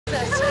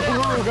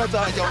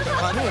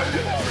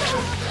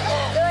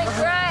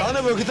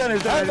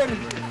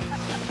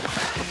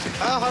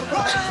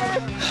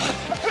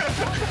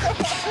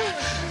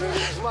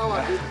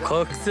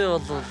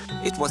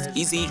It was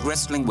easy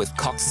wrestling with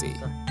Coxie.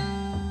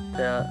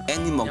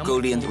 Any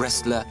Mongolian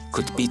wrestler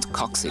could beat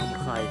Coxie.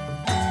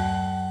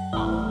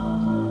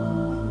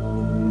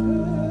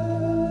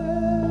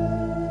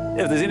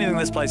 If there's anything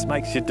this place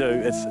makes you do,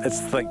 it's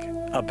think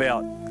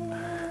about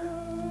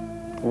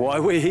why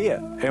we're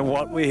here and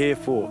what we're here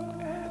for.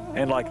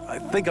 And like, I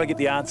think I get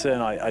the answer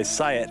and I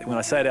say it. When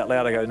I say it out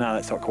loud, I go, no,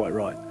 that's not quite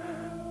right.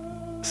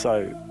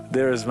 So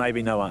there is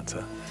maybe no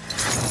answer.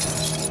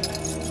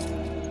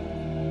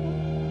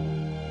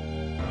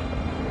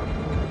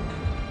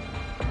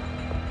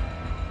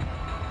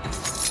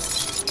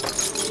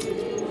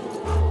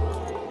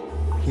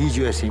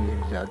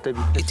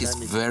 It is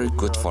very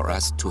good for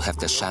us to have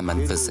the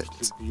shaman visit.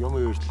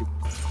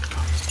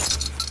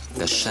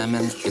 The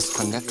shaman is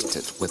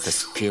connected with the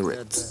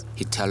spirits.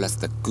 He tells us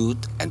the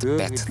good and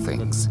bad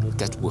things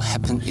that will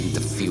happen in the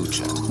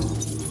future.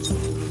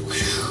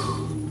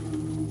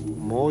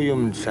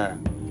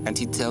 And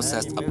he tells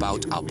us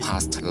about our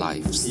past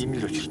lives.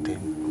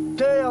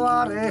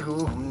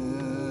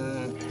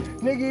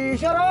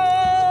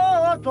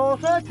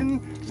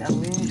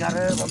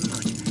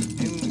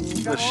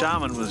 The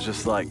shaman was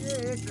just like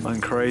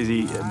one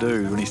crazy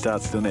dude when he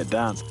starts doing that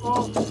dance.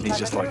 He's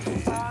just like,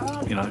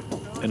 you know,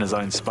 in his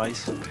own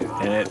space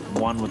and at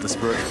one with the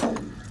spirit.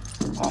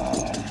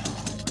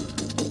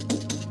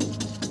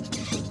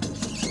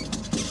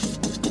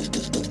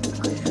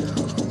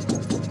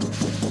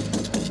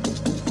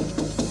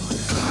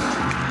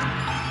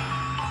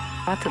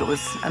 I thought it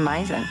was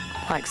amazing,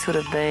 like sort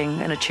of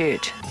being in a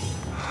church.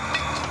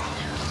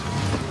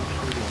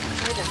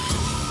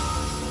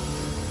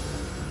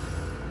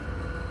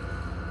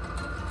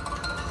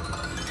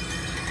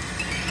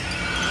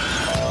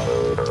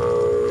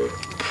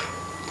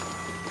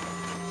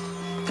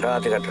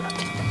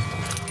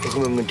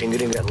 조금은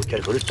댕기는 게 아니고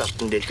잘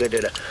그릇잡는데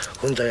그대로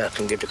혼자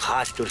같은 게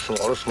가시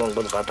들으면 어렸으면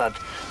건 갖다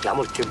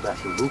나물 집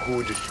가서 먹고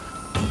오듯이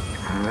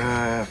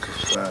아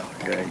그래서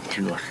내가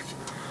지났어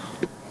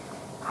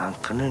안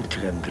크는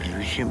사람들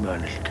의심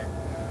많을 때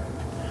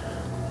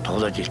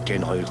도다질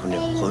때는 거의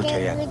그냥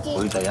거기다야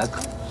거기다야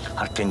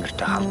할 때는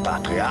그때 한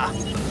바트야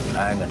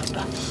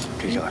나행한다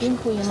뒤져가서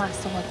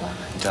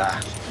자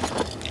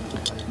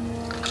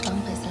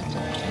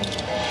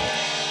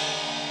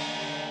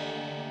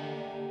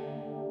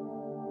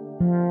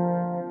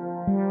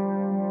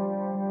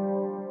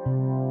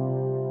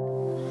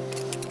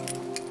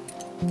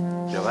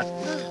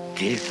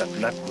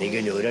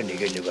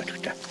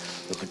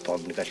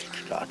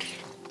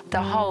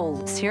The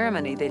whole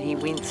ceremony that he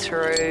went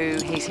through,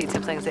 he said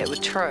some things that were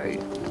true,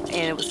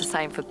 and it was the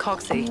same for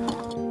Coxie.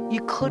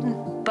 You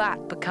couldn't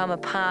but become a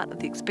part of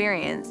the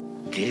experience.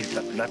 He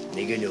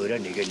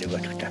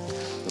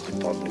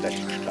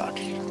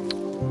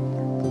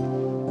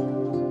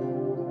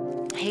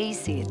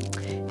said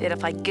that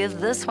if I give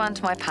this one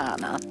to my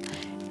partner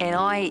and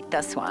I eat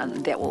this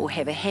one, that we'll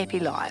have a happy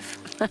life.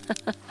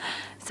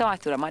 So I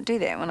thought I might do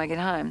that when I get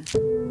home.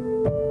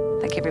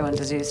 I think everyone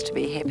deserves to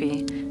be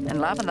happy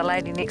and love. And the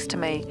lady next to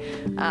me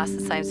asked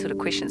the same sort of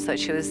question. So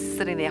she was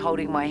sitting there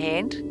holding my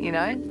hand, you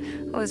know.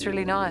 It was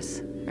really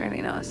nice,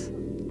 really nice.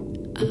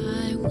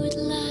 I would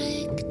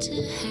like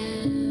to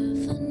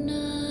have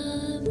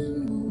another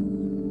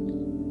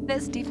moon.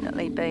 There's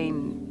definitely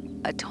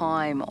been a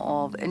time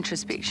of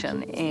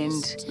introspection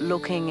and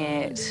looking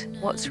at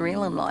what's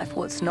real in life,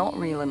 what's not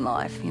real in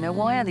life. You know,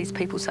 why are these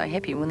people so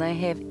happy when they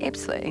have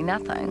absolutely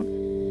nothing?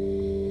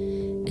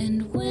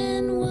 And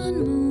when one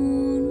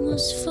moon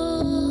was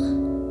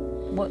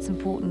full, what's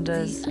important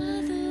is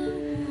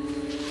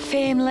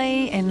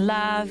family and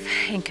love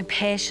and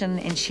compassion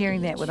and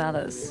sharing that with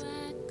others.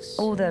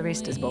 All the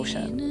rest is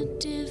bullshit.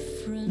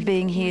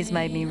 Being here has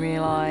made me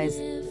realise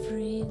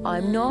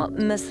I'm not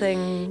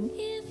missing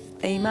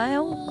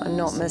email, I'm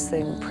not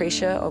missing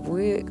pressure of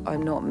work,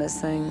 I'm not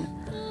missing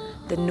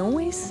the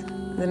noise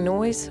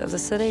of the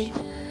city.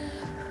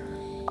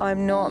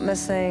 I'm not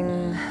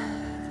missing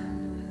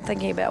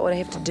thinking about what I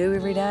have to do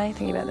every day,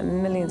 thinking about the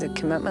millions of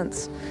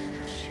commitments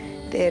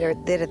that are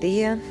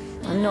there.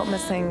 I'm not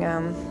missing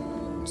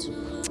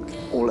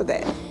all of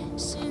that.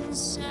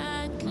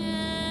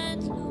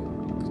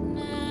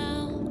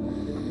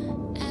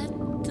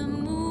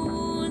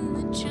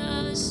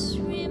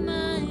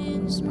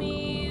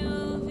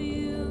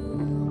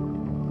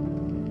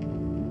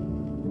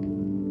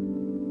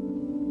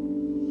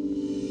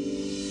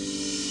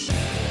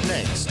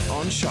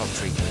 On Shock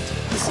Treatment.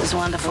 This is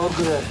wonderful.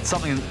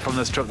 Something from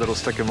this trip that'll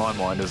stick in my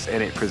mind is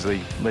Annette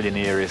Presley,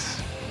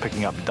 millionairess,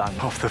 picking up dung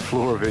off the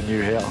floor of her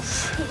new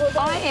house.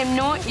 I am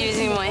not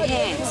using my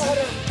hands.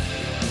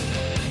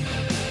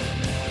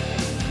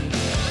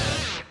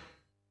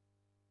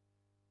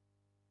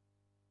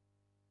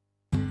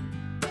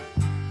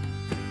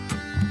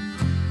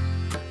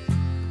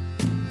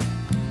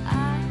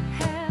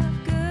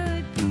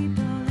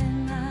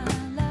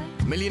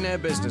 Millionaire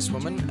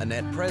businesswoman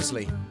Annette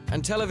Presley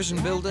and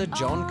television builder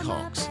John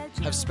Cox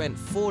have spent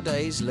 4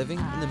 days living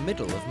in the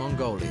middle of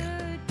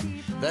Mongolia.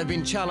 They've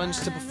been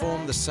challenged to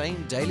perform the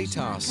same daily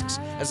tasks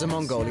as a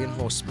Mongolian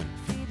horseman,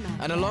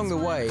 and along the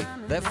way,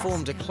 they've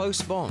formed a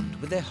close bond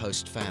with their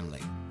host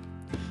family.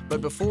 But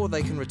before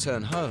they can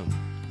return home,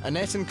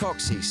 Annette and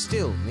Coxie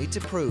still need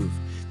to prove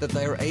that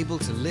they are able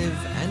to live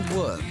and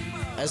work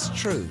as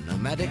true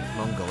nomadic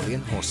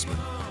Mongolian horsemen.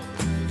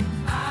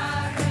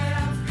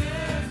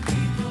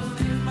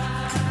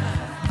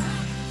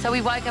 So we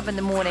woke up in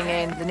the morning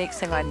and the next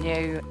thing I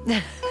knew,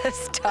 the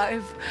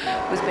stove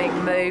was being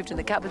moved and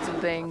the cupboards were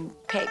being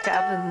packed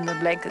up and the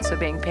blankets were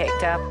being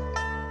packed up.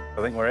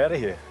 I think we're out of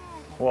here.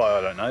 Why,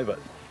 I don't know, but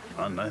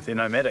I don't know, they're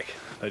nomadic.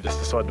 They just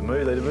decide to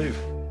move, they move.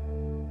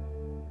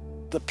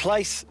 The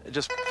place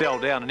just fell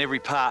down and every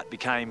part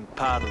became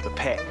part of the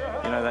pack.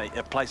 You know,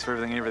 a place for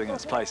everything and everything in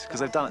its place, because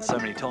they've done it so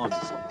many times.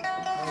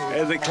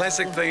 And the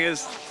classic thing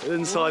is,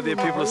 inside there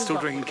people are still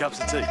drinking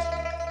cups of tea.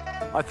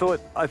 I thought,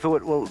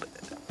 well,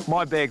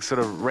 my bag's sort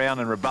of round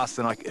and robust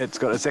and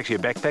it's actually a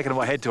backpack, and if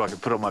I had to I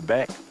could put it on my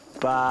back.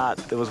 But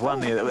there was one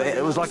there,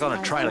 it was like on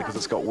a trailer because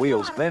it's got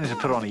wheels, but then I had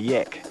to put it on a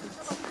yak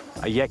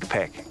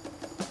pack.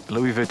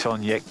 Louis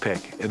Vuitton yak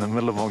pack in the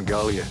middle of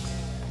Mongolia.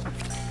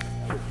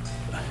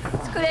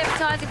 It's good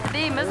advertising for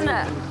them, isn't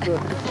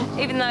it?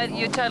 Even though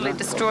you're totally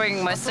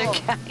destroying my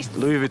suitcase.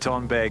 Louis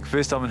Vuitton bag,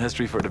 first time in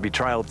history for it to be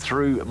trailed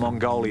through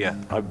Mongolia,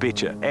 I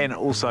betcha. And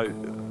also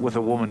with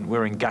a woman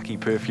wearing gucky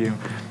perfume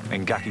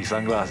and gucky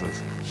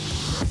sunglasses.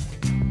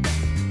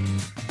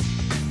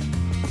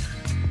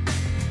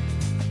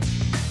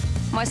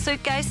 My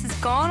suitcase is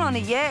gone on a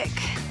yak,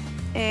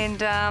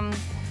 and I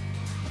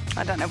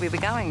don't know where we're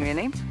going,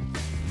 really.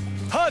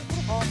 Hut!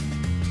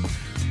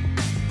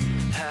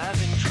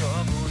 Having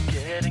trouble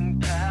getting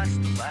past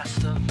the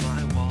last of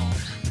my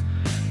walls.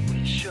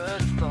 We should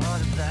have thought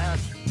of that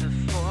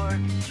before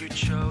you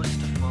chose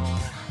to fall.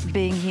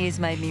 Being here's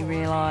made me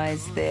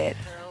realise that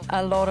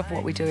a lot of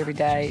what we do every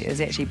day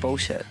is actually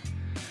bullshit.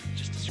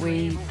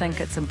 We think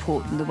it's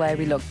important, the way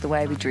we look, the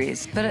way we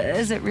dress, but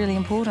is it really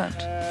important?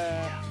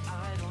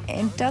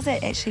 And does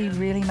it actually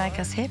really make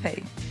us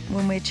happy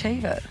when we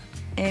achieve it?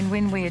 And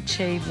when we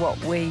achieve what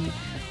we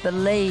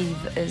believe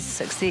is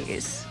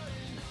success,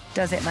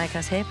 does it make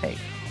us happy?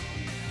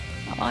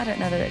 I don't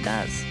know that it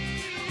does.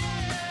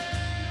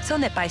 So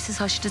on that basis,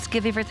 I should just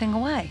give everything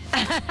away.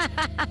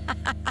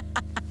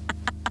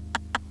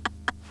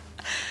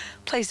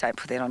 Please don't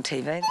put that on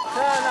TV.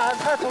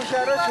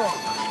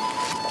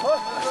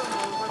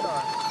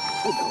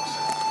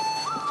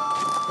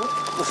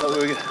 So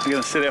we're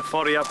going to set our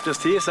foddy up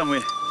just here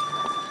somewhere.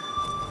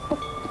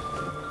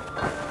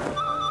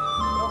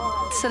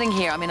 Sitting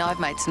here, I mean, I've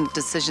made some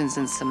decisions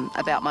and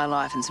about my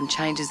life and some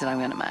changes that I'm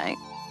going to make.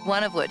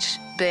 One of which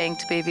being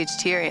to be a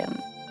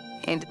vegetarian,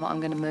 and I'm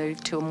going to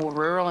move to a more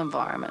rural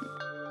environment.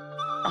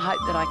 I hope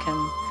that I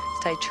can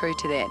stay true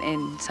to that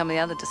and some of the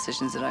other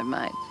decisions that I've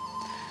made.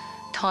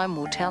 Time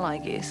will tell, I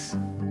guess. So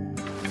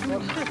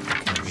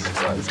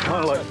it's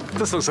kind of like,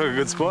 this looks like a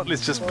good spot,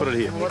 let's just put it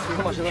here.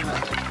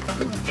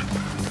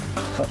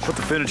 Put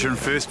the furniture in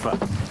first, but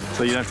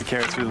so you don't have to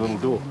carry it through the little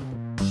door.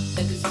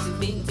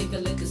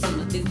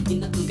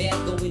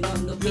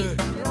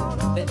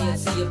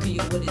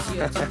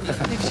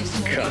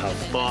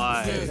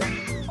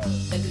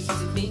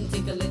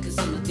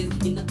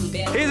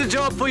 Here's a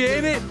job for you,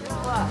 Annette.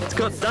 It's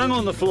got dung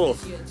on the floor.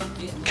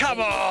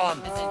 Come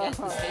on!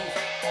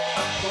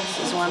 This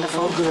is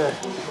wonderful.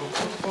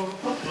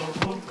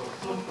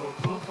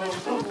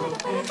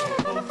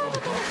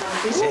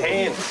 Use your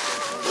hands.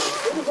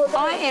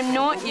 I am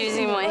not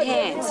using my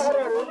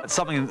hands.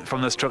 Something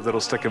from this trip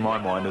that'll stick in my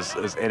mind is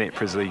Annette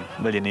Presley,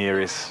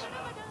 millionairess,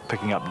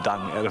 picking up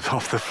dung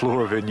off the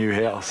floor of her new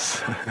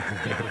house.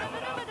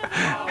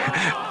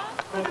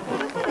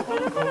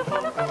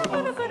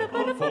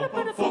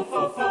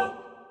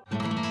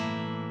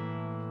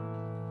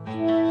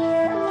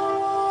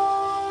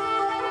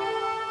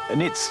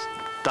 Annette's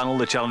done all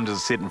the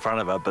challenges set in front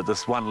of her, but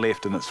there's one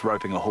left and it's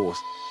roping a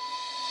horse.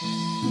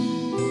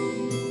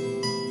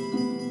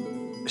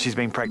 She's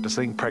been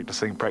practicing.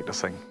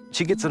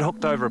 She gets it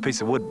hooked over a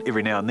piece of wood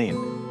every now and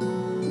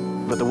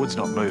then, but the wood's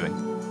not moving.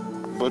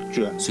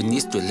 She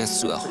needs to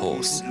lasso a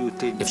horse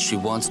if she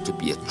wants to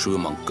be a true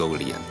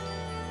Mongolian.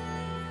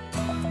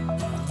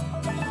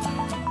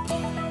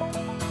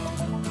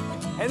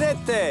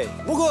 Annette,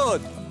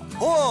 good.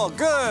 Oh,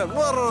 good.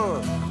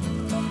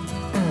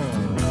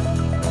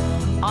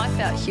 I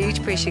felt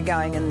huge pressure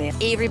going in there.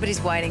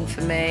 Everybody's waiting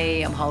for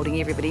me. I'm holding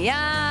everybody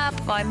up.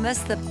 I miss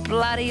the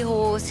bloody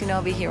horse. You know,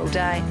 I'll be here all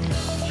day.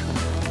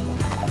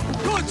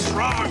 Good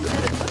throw!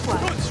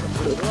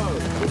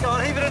 Go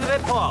on, heave it into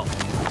that pile.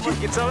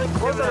 Get something?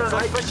 It's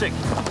like fishing.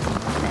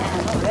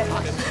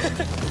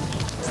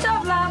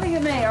 Stop laughing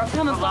at me or I'll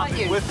come and fight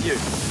you. With you.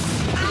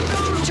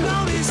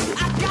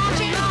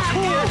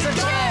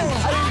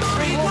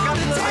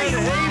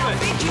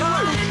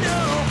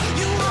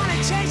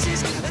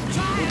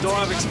 We'll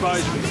die of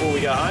exposure before we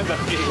go home, but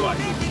anyway.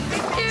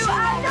 You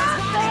are not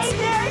being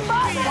very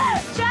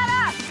positive! Shut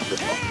up!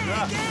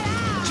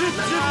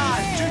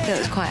 It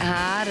was quite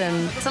hard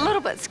and it's a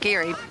little bit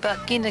scary,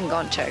 but Gendon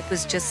Gonchuk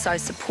was just so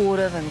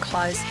supportive and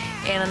close,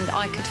 and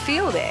I could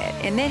feel that,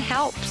 and that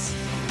helps.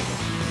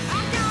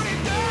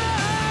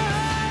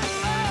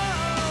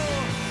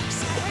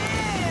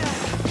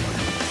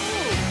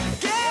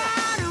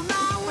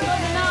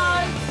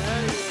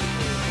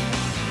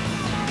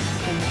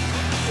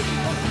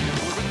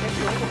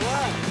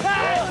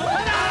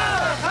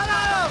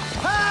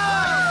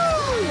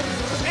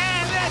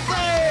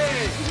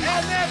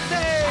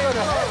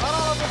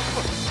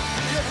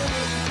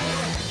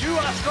 You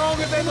are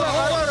stronger than the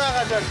whole.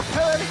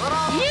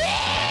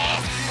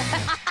 Yes!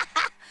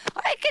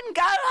 I can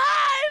go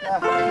home!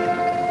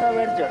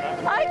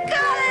 I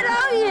got it,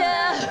 oh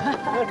yeah!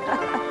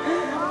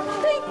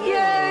 Thank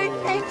you,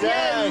 thank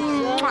you.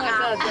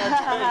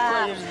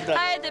 I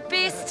had the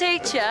best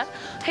teacher.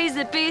 He's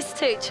the best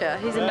teacher.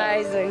 He's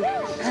amazing.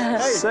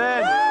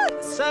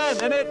 Sam,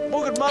 Annette,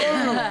 Morgan,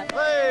 Mother.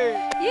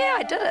 Hey! Yeah,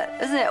 I did it.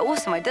 Isn't that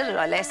awesome? I did it.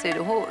 I lassoed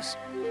a horse.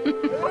 I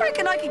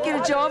reckon I could get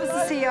a job as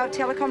the CEO of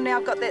Telecom now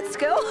I've got that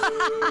skill.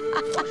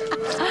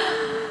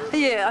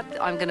 Yeah,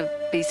 I'm going to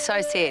be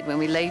so sad when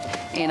we leave,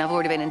 and I've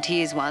already been in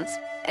tears once.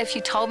 If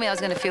you told me I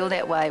was going to feel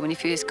that way when you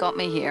first got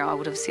me here, I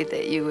would have said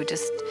that you were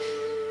just,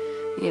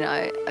 you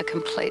know, a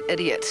complete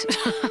idiot.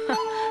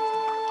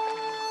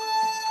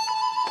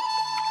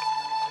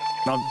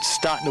 I'm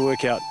starting to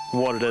work out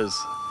what it is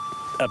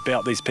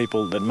about these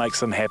people that makes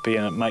them happy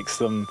and it makes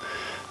them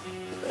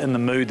in the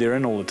mood they're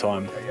in all the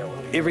time.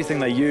 Everything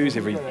they use,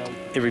 every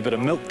bit of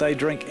milk they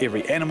drink,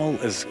 every animal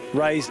is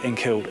raised and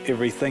killed.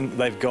 Everything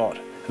they've got,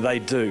 they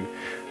do.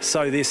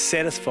 So they're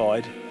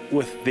satisfied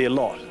with their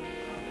lot.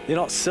 They're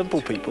not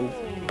simple people,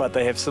 but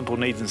they have simple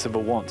needs and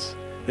simple wants.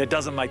 That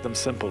doesn't make them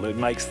simple, it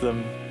makes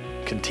them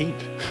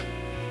content.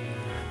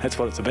 That's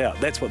what it's about.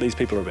 That's what these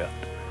people are about.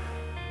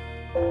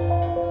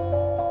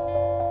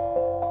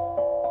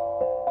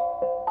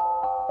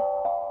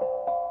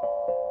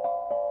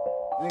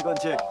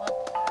 Check.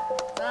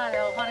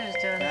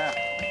 Yeah.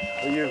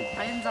 Are you?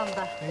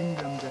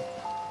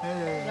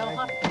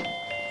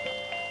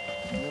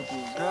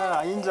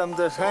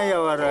 인잠들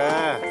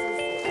사야와라.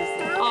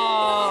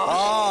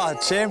 Ah,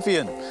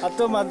 champion.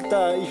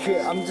 아또마다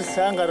이게 암지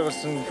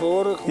상가로선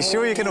보러. You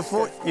sure you can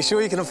afford? You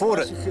sure you can afford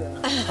it?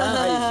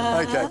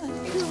 Okay.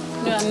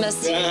 I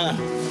miss you.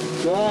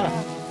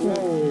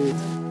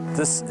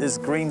 This is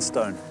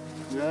greenstone.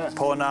 Yeah.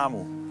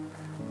 Poanamu.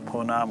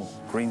 Poanamu.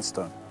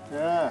 Greenstone.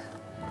 Yeah.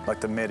 Like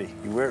the meri.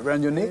 You wear it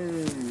around your neck.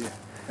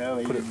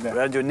 Put it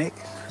around your neck.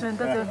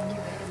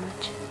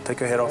 Take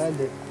your head off.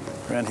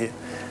 Around here.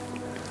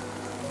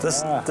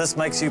 This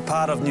makes you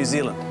part of New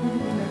Zealand.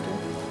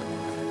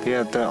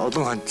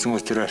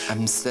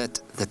 I'm sad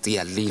that they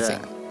are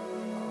leaving.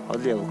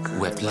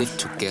 We have lived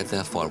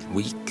together for a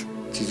week,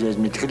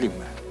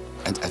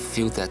 and I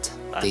feel that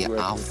they are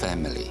our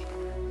family.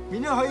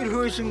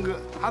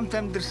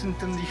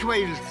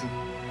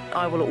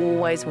 I will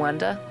always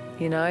wonder,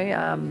 you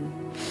know,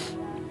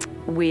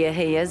 where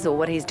he is or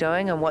what he's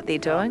doing and what they're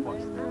doing,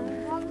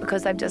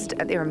 because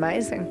they're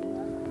amazing.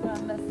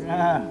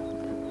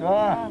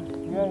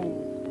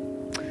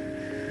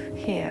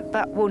 Yeah,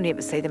 but we'll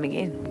never see them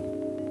again.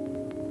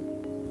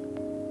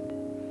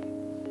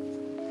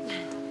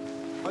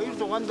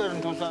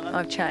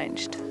 I've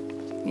changed,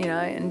 you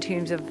know, in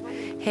terms of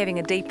having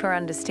a deeper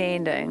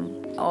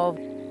understanding of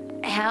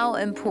how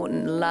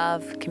important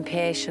love,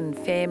 compassion,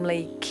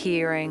 family,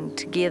 caring,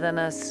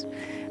 togetherness,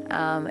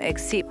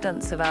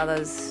 acceptance of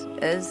others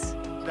is.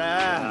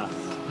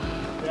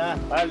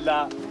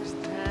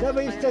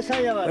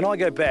 When I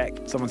go back,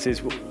 someone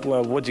says,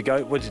 well, what'd you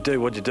do?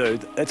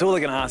 That's all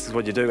they're going to ask is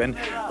what'd you do? And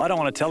I don't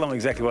want to tell them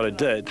exactly what I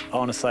did. I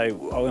want to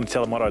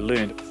tell them what I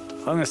learned.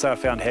 I'm going to say I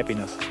found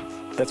happiness.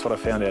 That's what I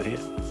found out here.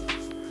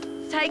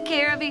 Take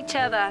care of each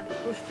other.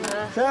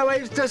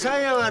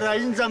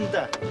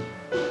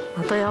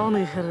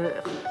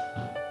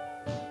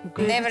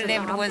 Never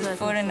lived with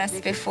foreigners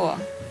before.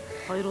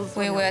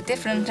 We will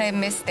definitely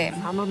miss them.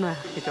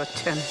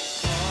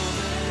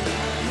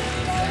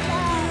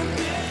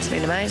 It's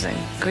been amazing,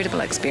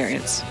 incredible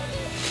experience.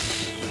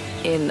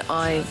 And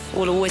I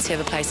will always have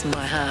a place in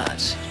my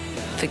heart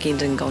for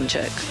Gendon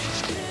Gonchuk.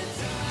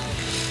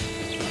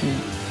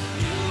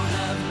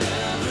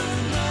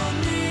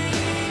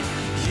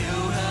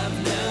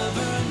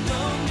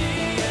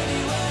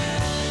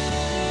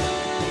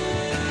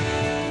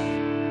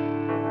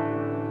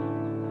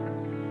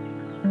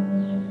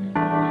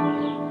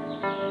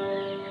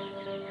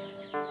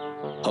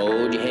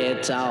 Hold your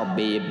head tall,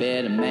 be a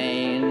better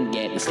man.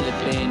 Get the slip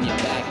in your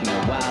back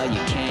now while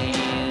you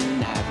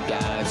can. I've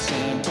got a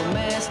simple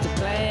master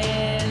plan.